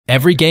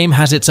Every game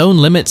has its own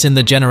limits in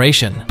the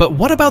generation, but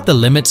what about the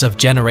limits of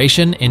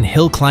generation in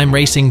Hill Climb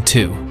Racing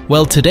 2?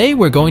 Well, today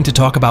we're going to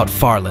talk about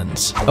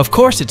Farlands. Of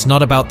course, it's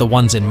not about the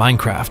ones in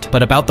Minecraft,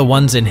 but about the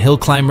ones in Hill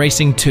Climb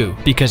Racing 2,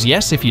 because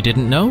yes, if you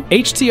didn't know,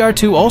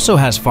 HCR2 also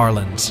has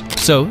Farlands.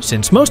 So,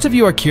 since most of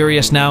you are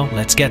curious now,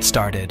 let's get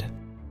started.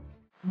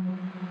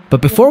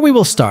 But before we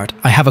will start,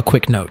 I have a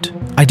quick note.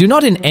 I do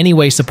not in any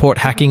way support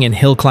hacking in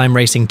Hill Climb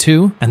Racing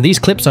 2, and these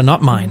clips are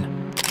not mine.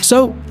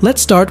 So,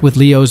 let's start with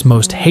Leo's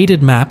most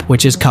hated map,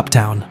 which is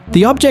Cuptown.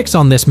 The objects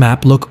on this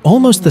map look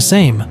almost the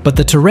same, but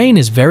the terrain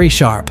is very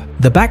sharp.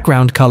 The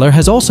background color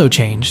has also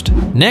changed.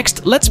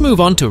 Next, let's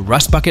move on to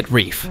Rust Bucket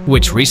Reef,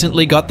 which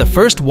recently got the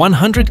first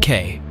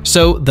 100k.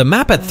 So, the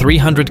map at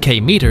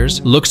 300k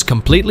meters looks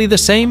completely the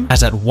same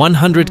as at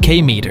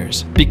 100k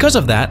meters. Because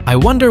of that, I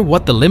wonder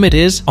what the limit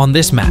is on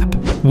this map.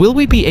 Will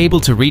we be able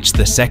to reach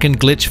the second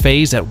glitch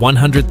phase at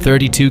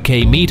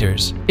 132k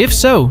meters? If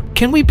so,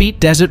 can we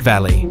beat Desert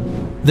Valley?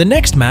 The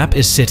next map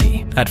is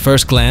City. At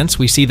first glance,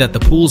 we see that the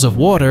pools of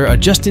water are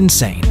just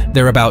insane.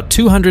 They're about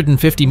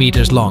 250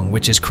 meters long,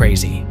 which is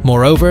crazy.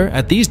 Moreover,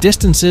 at these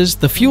distances,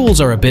 the fuels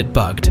are a bit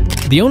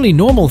bugged. The only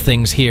normal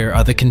things here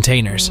are the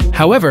containers.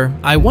 However,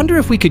 I wonder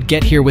if we could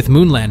get here with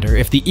Moonlander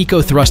if the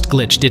eco-thrust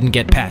glitch didn't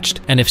get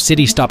patched, and if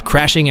City stopped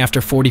crashing after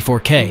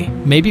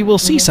 44k. Maybe we'll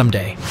see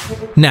someday.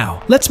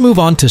 Now, let's move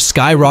on to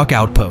Skyrock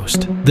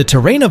Outpost. The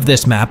terrain of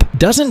this map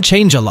doesn't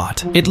change a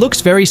lot. It looks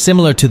very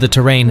similar to the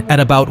terrain at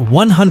about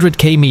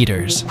 100k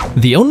meters.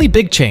 The only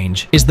big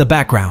change is the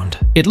background.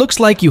 It looks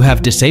like you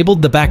have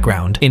disabled the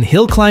background in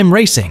Hill Climb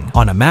Racing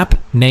on a map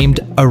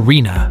named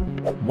Arena.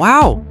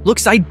 Wow,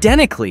 looks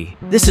identically.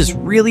 This is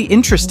really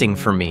interesting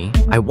for me.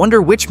 I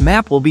wonder which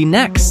map will be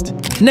next.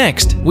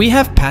 Next, we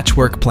have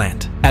Patchwork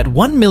Plant. At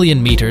 1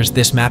 million meters,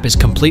 this map is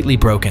completely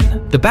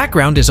broken. The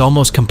background is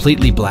almost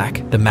completely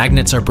black, the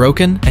magnets are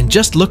broken, and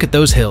just look at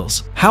those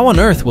hills. How on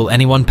earth will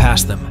anyone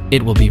pass them?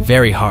 It will be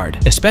very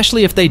hard,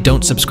 especially if they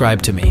don't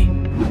subscribe to me.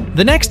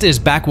 The next is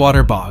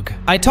Backwater Bog.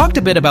 I talked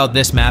a bit about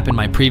this map in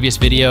my previous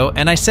video,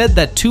 and I said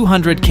that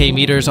 200k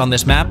meters on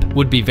this map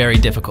would be very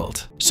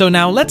difficult. So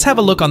now let's have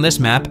a look on this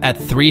map at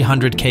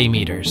 300k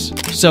meters.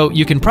 So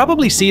you can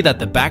probably see that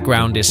the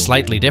background is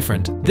slightly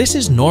different. This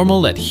is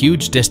normal at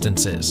huge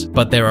distances,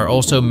 but there are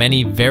also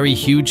many very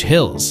huge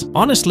hills.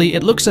 Honestly,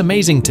 it looks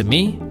amazing to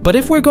me, but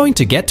if we're going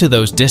to get to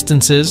those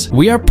distances,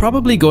 we are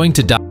probably going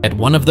to die at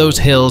one of those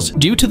hills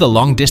due to the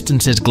long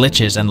distances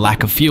glitches and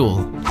lack of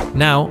fuel.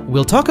 Now,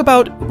 we'll talk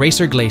about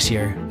Racer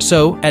Glacier.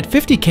 So, at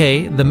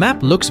 50k, the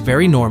map looks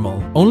very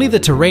normal. Only the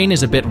terrain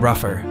is a bit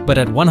rougher, but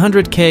at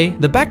 100k,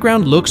 the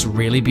background looks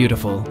really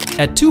beautiful.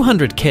 At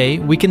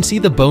 200k, we can see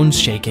the bones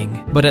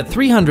shaking, but at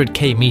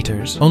 300k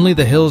meters, only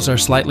the hills are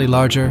slightly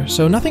larger,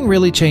 so nothing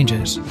really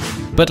changes.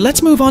 But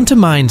let's move on to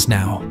Mines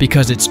now,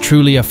 because it's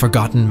truly a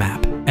forgotten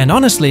map. And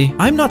honestly,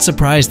 I'm not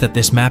surprised that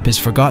this map is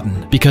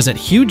forgotten, because at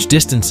huge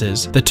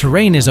distances, the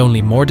terrain is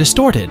only more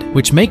distorted,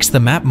 which makes the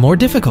map more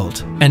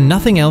difficult, and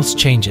nothing else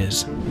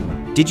changes.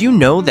 Did you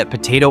know that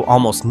Potato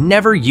almost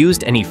never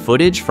used any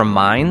footage from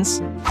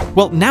Mines?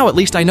 Well, now at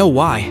least I know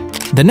why.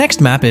 The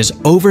next map is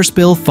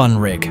Overspill Fun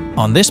Rig.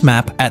 On this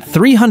map, at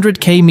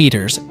 300k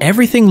meters,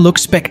 everything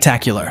looks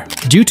spectacular.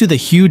 Due to the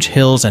huge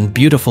hills and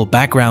beautiful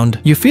background,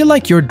 you feel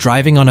like you're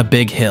driving on a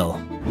big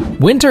hill.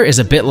 Winter is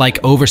a bit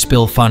like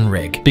Overspill Fun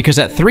Rig, because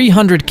at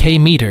 300k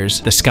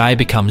meters, the sky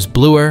becomes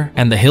bluer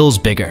and the hills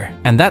bigger.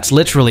 And that's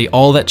literally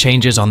all that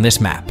changes on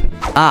this map.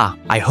 Ah,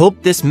 I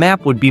hope this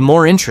map would be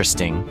more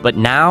interesting, but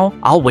now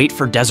I'll wait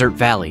for Desert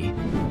Valley.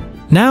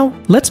 Now,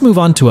 let's move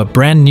on to a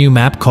brand new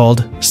map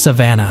called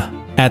Savannah.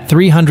 At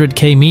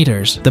 300k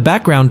meters, the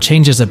background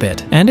changes a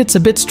bit, and it's a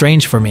bit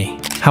strange for me.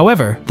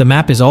 However, the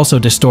map is also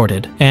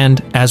distorted,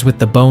 and, as with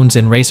the bones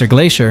in Racer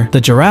Glacier,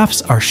 the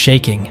giraffes are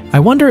shaking. I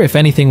wonder if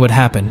anything would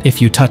happen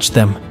if you touched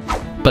them.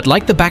 But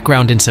like the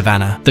background in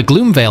Savannah, the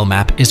Gloomvale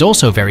map is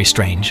also very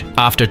strange.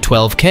 After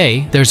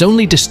 12k, there's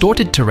only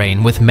distorted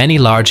terrain with many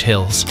large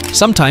hills.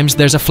 Sometimes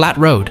there's a flat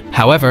road.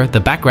 However, the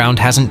background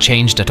hasn't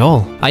changed at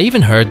all. I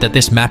even heard that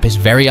this map is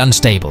very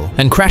unstable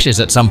and crashes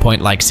at some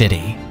point like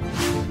City.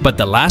 But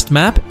the last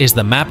map is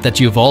the map that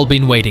you've all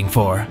been waiting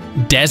for,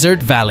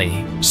 Desert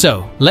Valley.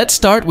 So, let's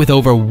start with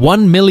over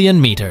 1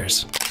 million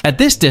meters. At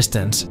this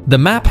distance, the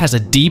map has a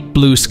deep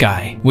blue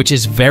sky, which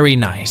is very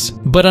nice.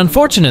 But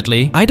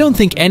unfortunately, I don't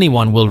think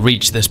anyone will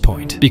reach this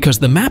point, because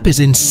the map is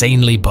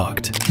insanely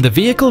bugged. The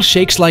vehicle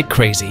shakes like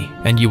crazy,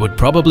 and you would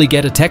probably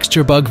get a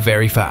texture bug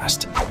very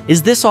fast.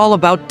 Is this all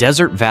about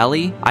Desert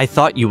Valley? I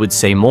thought you would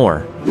say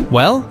more.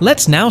 Well,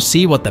 let's now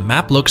see what the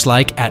map looks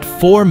like at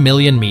 4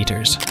 million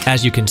meters.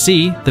 As you can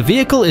see, the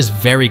vehicle is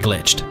very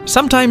glitched.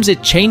 Sometimes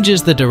it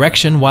changes the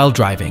direction while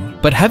driving.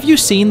 But have you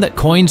seen that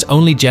coins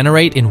only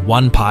generate in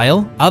one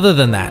pile? Other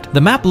than that,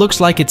 the map looks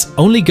like it's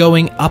only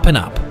going up and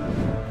up.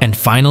 And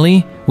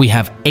finally, we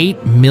have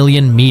 8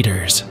 million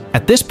meters.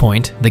 At this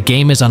point, the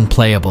game is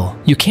unplayable.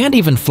 You can't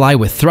even fly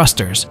with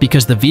thrusters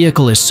because the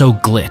vehicle is so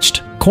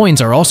glitched.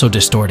 Coins are also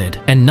distorted,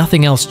 and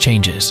nothing else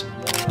changes.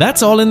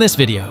 That's all in this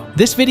video.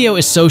 This video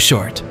is so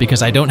short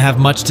because I don't have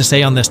much to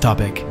say on this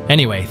topic.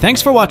 Anyway,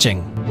 thanks for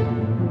watching.